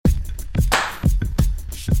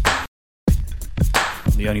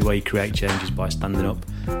The only way you create change is by standing up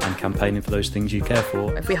and campaigning for those things you care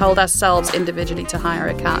for. If we hold ourselves individually to hire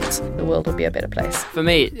a cat, the world will be a better place. For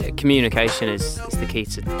me, communication is the key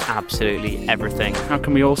to absolutely everything. How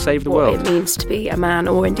can we all save the what world? it means to be a man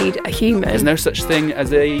or indeed a human. There's no such thing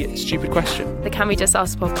as a stupid question. The Can We Just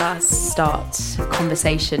Ask podcast. Start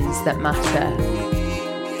conversations that matter.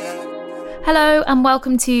 Hello and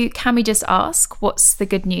welcome to Can We Just Ask? What's the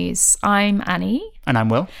good news? I'm Annie. And I'm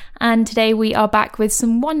Will. And today we are back with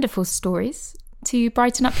some wonderful stories to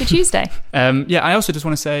brighten up your Tuesday. I also just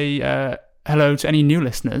want to say hello to any new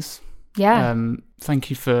listeners. Yeah. Thank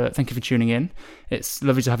you for tuning in. It's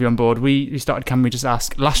lovely to have you on board. We started Can We Just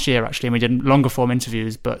Ask last year, actually, and we did longer form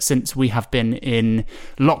interviews. But since we have been in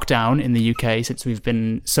lockdown in the UK, since we've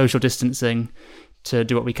been social distancing to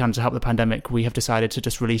do what we can to help the pandemic, we have decided to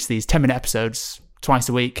just release these 10-minute episodes twice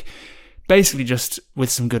a week, basically just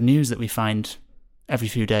with some good news that we find every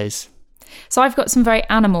few days. So I've got some very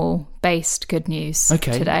animal-based good news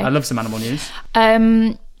today. I love some animal news.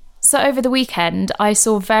 So over the weekend, I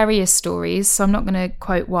saw various stories, so I'm not going to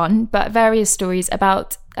quote one, but various stories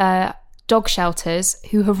about dog shelters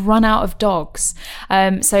who have run out of dogs.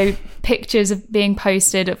 So pictures of being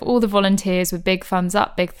posted of all the volunteers with big thumbs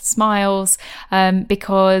up, big smiles,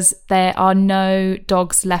 because there are no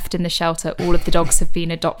dogs left in the shelter. All of the dogs have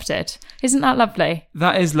been adopted. Isn't that lovely?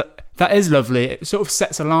 That is lovely. It sort of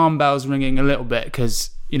sets alarm bells ringing a little bit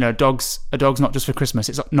because, you know, a dog's not just for Christmas.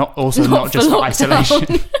 It's not just for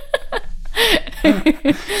isolation.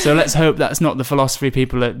 So let's hope that's not the philosophy.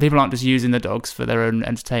 People aren't just using the dogs for their own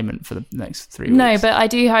entertainment for the next 3 weeks. No, but I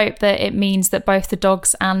do hope that it means that both the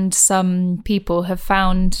dogs and some people have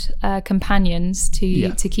found companions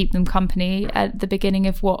to keep them company at the beginning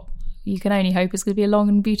of what you can only hope is going to be a long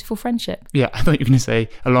and beautiful friendship. Yeah, I thought you were going to say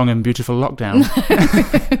a long and beautiful lockdown.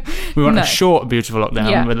 We want a short, beautiful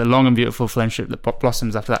lockdown with a long and beautiful friendship that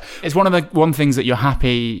blossoms after that. It's one of the things that you're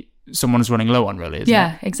happy someone's running low on, really, isn't it?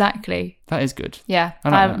 Yeah, exactly. That is good. Yeah,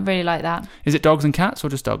 I really like that. Is it dogs and cats or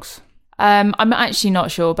just dogs? I'm actually not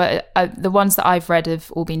sure, but the ones that I've read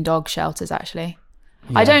have all been dog shelters, actually.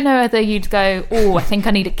 Yeah. I don't know whether you'd go, I think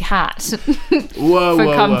I need a cat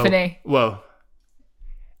for company. Whoa.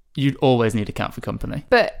 You'd always need a cat for company.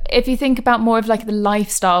 But if you think about more of like the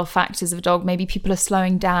lifestyle factors of a dog, maybe people are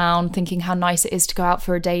slowing down, thinking how nice it is to go out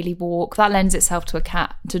for a daily walk. That lends itself to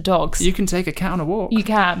dogs. You can take a cat on a walk. You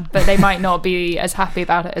can, but they might not be as happy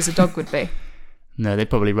about it as a dog would be. No, they'd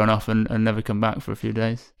probably run off and never come back for a few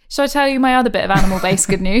days. Shall I tell you my other bit of animal-based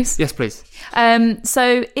good news? Yes, please.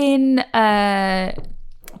 So in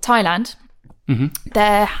Thailand,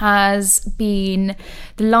 there has been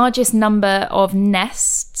the largest number of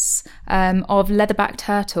nests of leatherback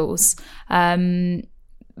turtles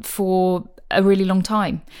for a really long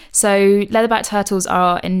time. So leatherback turtles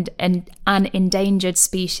are an endangered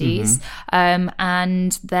species,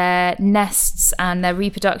 and their nests and their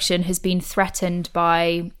reproduction has been threatened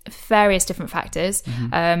by various different factors,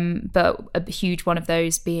 but a huge one of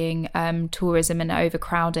those being tourism and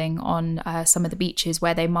overcrowding on some of the beaches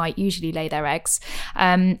where they might usually lay their eggs.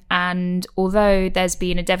 And although there's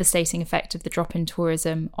been a devastating effect of the drop in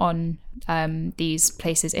tourism on these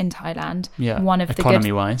places in Thailand, one of the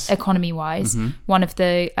economy-wise, one of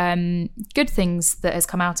the good things that has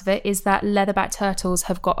come out of it is that leatherback turtles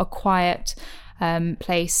have got a quiet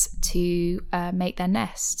place to make their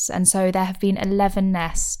nests, and so there have been 11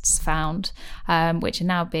 nests found, which are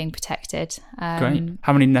now being protected. Great.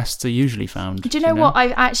 How many nests are usually found? Do you know what?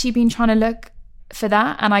 I've actually been trying to look for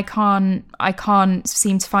that, and I can't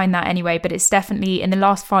seem to find that anyway, but it's definitely in the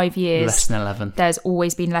last 5 years less than 11. There's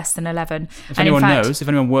always been less than 11. If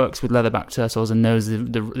anyone works with leatherback turtles and knows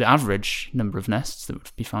the average number of nests that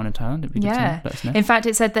would be found in Thailand, it'd be good to let us know. In fact,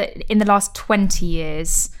 it said that in the last 20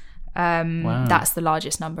 years that's the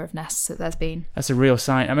largest number of nests that there's been. That's a real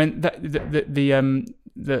sign. I mean,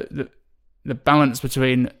 the balance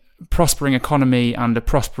between prospering economy and a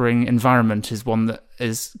prospering environment is one that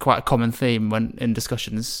is quite a common theme when in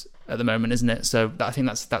discussions at the moment, isn't it? So I think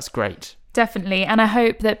that's great. Definitely, and I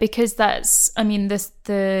hope that because there's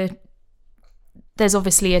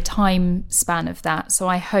obviously a time span of that, so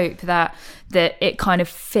I hope that it kind of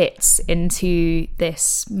fits into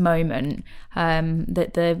this moment,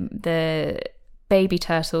 that the baby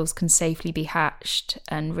turtles can safely be hatched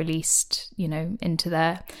and released,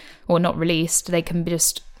 into or not released, they can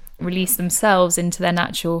just release themselves into their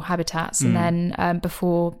natural habitats, and then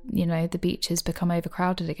before the beaches become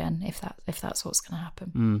overcrowded again, if that's what's going to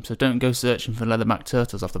happen. So don't go searching for leatherback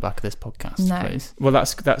turtles off the back of this podcast, no. Please. Well,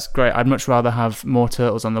 that's great. I'd much rather have more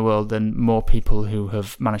turtles on the world than more people who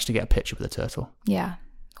have managed to get a picture with a turtle. Yeah,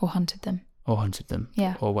 or hunted them. or hunted them,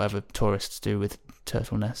 or whatever tourists do with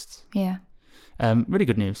turtle nests. Yeah. Really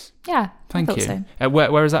good news. Yeah, Thank I thought you. so.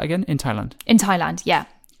 Where is that again? In Thailand? In Thailand, yeah.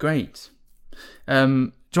 Great.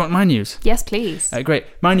 Do you want my news? Yes, please. Great.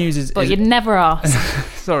 My news is... But you'd never ask.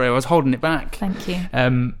 Sorry, I was holding it back. Thank you.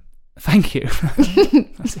 Thank you.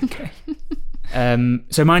 That's okay.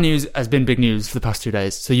 So my news has been big news for the past 2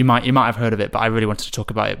 days. So you might have heard of it, but I really wanted to talk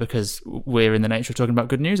about it because we're in the nature of talking about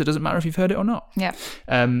good news. It doesn't matter if you've heard it or not. Yeah.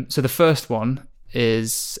 So the first one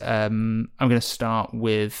is I'm going to start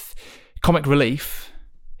with Comic Relief,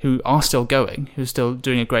 who are still going, who's still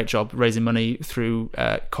doing a great job raising money through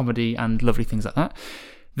comedy and lovely things like that.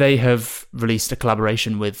 They have released a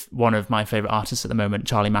collaboration with one of my favourite artists at the moment,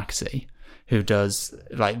 Charlie Mackesy, who does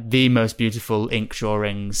like the most beautiful ink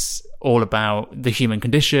drawings all about the human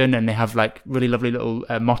condition, and they have like really lovely little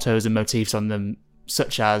mottos and motifs on them,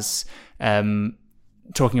 such as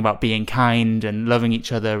talking about being kind and loving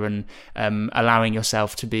each other and allowing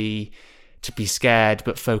yourself to be scared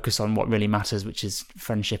but focus on what really matters, which is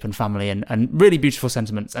friendship and family, and really beautiful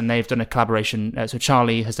sentiments. And they've done a collaboration, so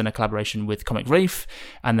Charlie has done a collaboration with Comic Relief,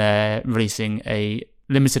 and they're releasing a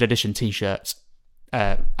limited edition t-shirt,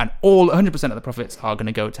 and all 100% of the profits are going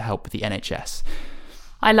to go to help with the NHS.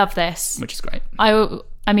 I love this. Which is great.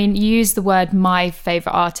 I mean, you use the word my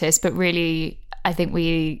favourite artist, but really I think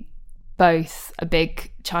we both are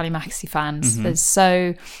big Charlie Mackesy fans. Mm-hmm.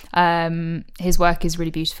 So his work is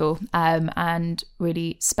really beautiful and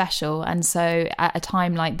really special. And so at a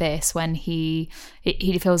time like this, when he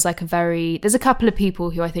feels like there's a couple of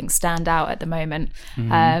people who I think stand out at the moment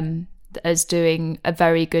as doing a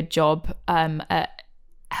very good job at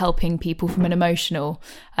helping people from an emotional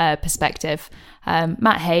perspective.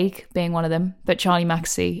 Matt Haig being one of them, but Charlie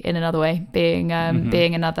Mackesy in another way being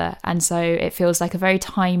another. And so it feels like a very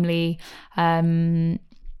timely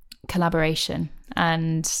collaboration,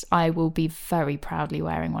 and I will be very proudly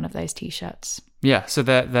wearing one of those t-shirts. Yeah, so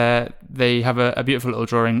they have a beautiful little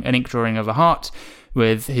drawing, an ink drawing of a heart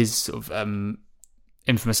with his sort of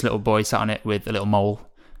infamous little boy sat on it with a little mole,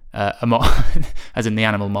 as in the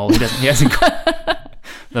animal mole. He hasn't got...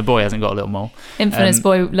 The boy hasn't got a little mole. Infamous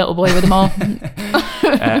little boy with a mole.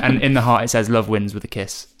 And in the heart it says "Love wins with a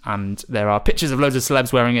kiss." And there are pictures of loads of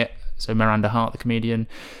celebs wearing it. So Miranda Hart, the comedian,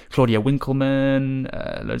 Claudia Winkleman,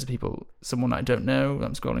 loads of people. Someone I don't know.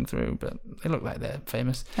 I'm scrolling through, but they look like they're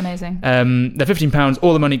famous. Amazing. They're £15.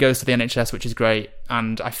 All the money goes to the NHS, which is great.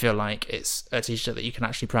 And I feel like it's a t-shirt that you can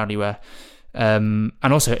actually proudly wear. And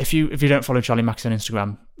also, if you don't follow Charlie Mackesy on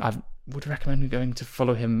Instagram, I would recommend going to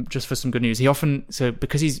follow him just for some good news. He often,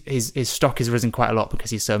 because his stock has risen quite a lot because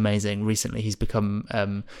he's so amazing. Recently, he's become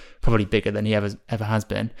probably bigger than he ever has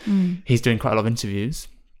been. He's doing quite a lot of interviews,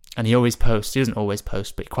 and he doesn't always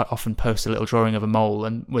post, but he quite often posts a little drawing of a mole,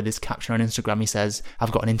 and with his caption on Instagram he says,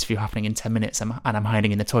 "I've got an interview happening in 10 minutes and I'm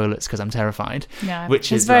hiding in the toilets because I'm terrified." Yeah,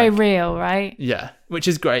 which is very real, right? Yeah, which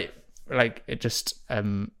is great. Like, it just a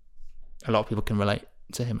lot of people can relate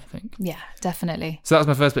to him, I think. Yeah, definitely. So that was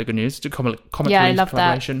my first bit of good news. Comic Relief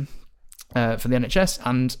collaboration for the NHS.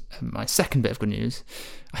 And my second bit of good news,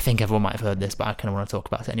 I think everyone might have heard this, but I kind of want to talk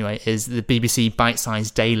about it anyway, is the BBC Bite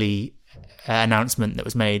Size Daily announcement that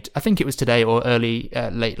was made. I think it was today or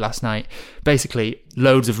late last night. Basically,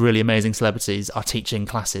 loads of really amazing celebrities are teaching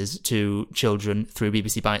classes to children through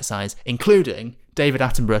BBC Bite Size, including David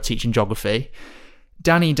Attenborough teaching geography,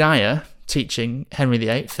 Danny Dyer teaching Henry VIII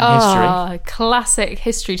in history. Classic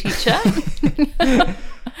history teacher.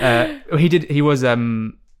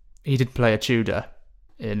 He did play a Tudor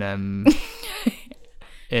in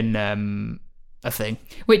a thing,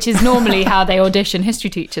 which is normally how they audition history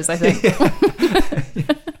teachers, I think.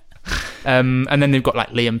 And then they've got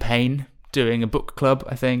like Liam Payne doing a book club,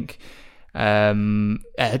 I think.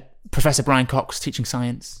 Professor Brian Cox teaching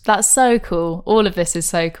science. That's so cool. All of this is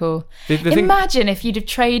so cool. Imagine if you'd have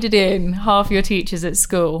traded in half your teachers at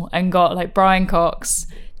school and got like Brian Cox,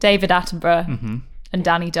 David Attenborough, and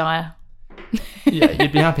Danny Dyer. Yeah,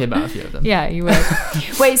 you'd be happy about a few of them. Yeah, you would.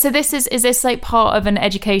 Wait, so is this like part of an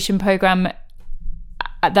education program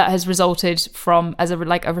that has resulted from as a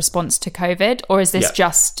response to COVID, or is this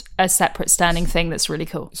just a separate standing thing that's really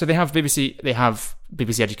cool? So they have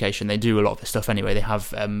BBC Education. They do a lot of this stuff anyway. They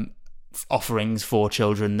have offerings for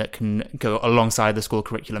children that can go alongside the school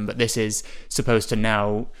curriculum, but this is supposed to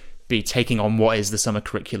now be taking on what is the summer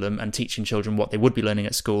curriculum and teaching children what they would be learning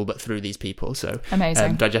at school, but through these people. So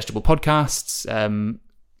amazing. Digestible podcasts,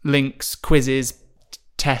 links, quizzes,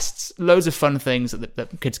 tests, loads of fun things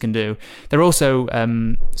that kids can do. They're also,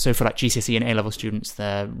 so for like GCSE and A-level students,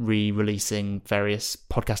 they're re-releasing various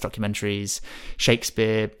podcast documentaries,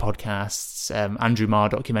 Shakespeare podcasts, Andrew Marr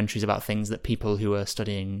documentaries about things that people who are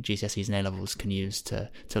studying GCSEs and A-levels can use to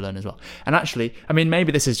learn as well. And actually, I mean,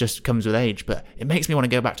 maybe this is just comes with age, but it makes me want to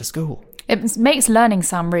go back to school. It makes learning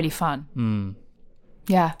sound really fun.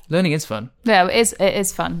 Yeah. Learning is fun. Yeah, it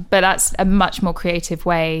is fun. But that's a much more creative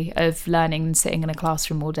way of learning than sitting in a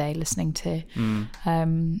classroom all day listening to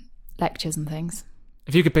lectures and things.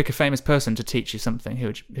 If you could pick a famous person to teach you something, who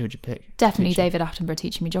would you pick? Definitely David Attenborough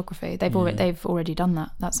teaching me geography. They've already done that.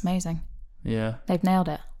 That's amazing. Yeah. They've nailed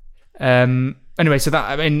it. Anyway,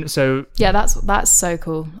 so yeah, that's so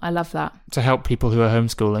cool. I love that. To help people who are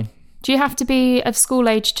homeschooling. Do you have to be of school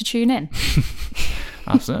age to tune in?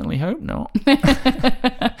 I certainly hope not.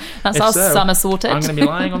 That's our summer sorted. I'm going to be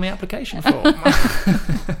lying on the application form.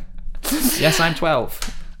 Yes, I'm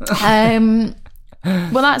 12.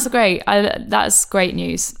 Well, that's great. That's great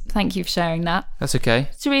news. Thank you for sharing that. That's okay.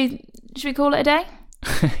 Should we call it a day?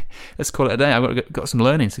 Let's call it a day. I've got some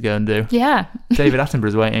learning to go and do. Yeah. David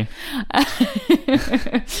Attenborough's waiting.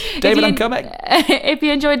 David, I'm coming. If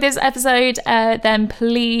you enjoyed this episode, then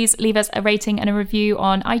please leave us a rating and a review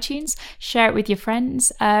on iTunes. Share it with your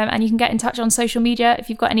friends. And you can get in touch on social media. If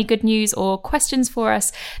you've got any good news or questions for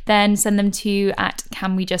us, then send them to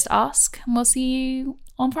 @CanWeJustAsk. And we'll see you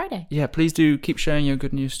on Friday. Yeah, please do keep sharing your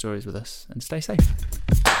good news stories with us and stay safe.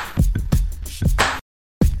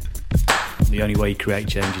 The only way you create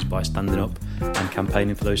change is by standing up and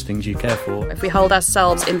campaigning for those things you care for. If we hold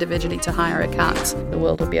ourselves individually to hire a cat, the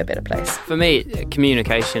world will be a better place. For me,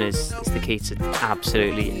 communication is the key to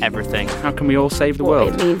absolutely everything. How can we all save the What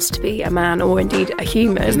world? it means to be a man or indeed a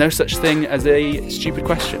human. There's no such thing as a stupid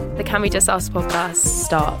question. The Can We Just Ask podcast.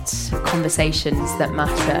 Start conversations that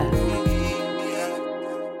matter.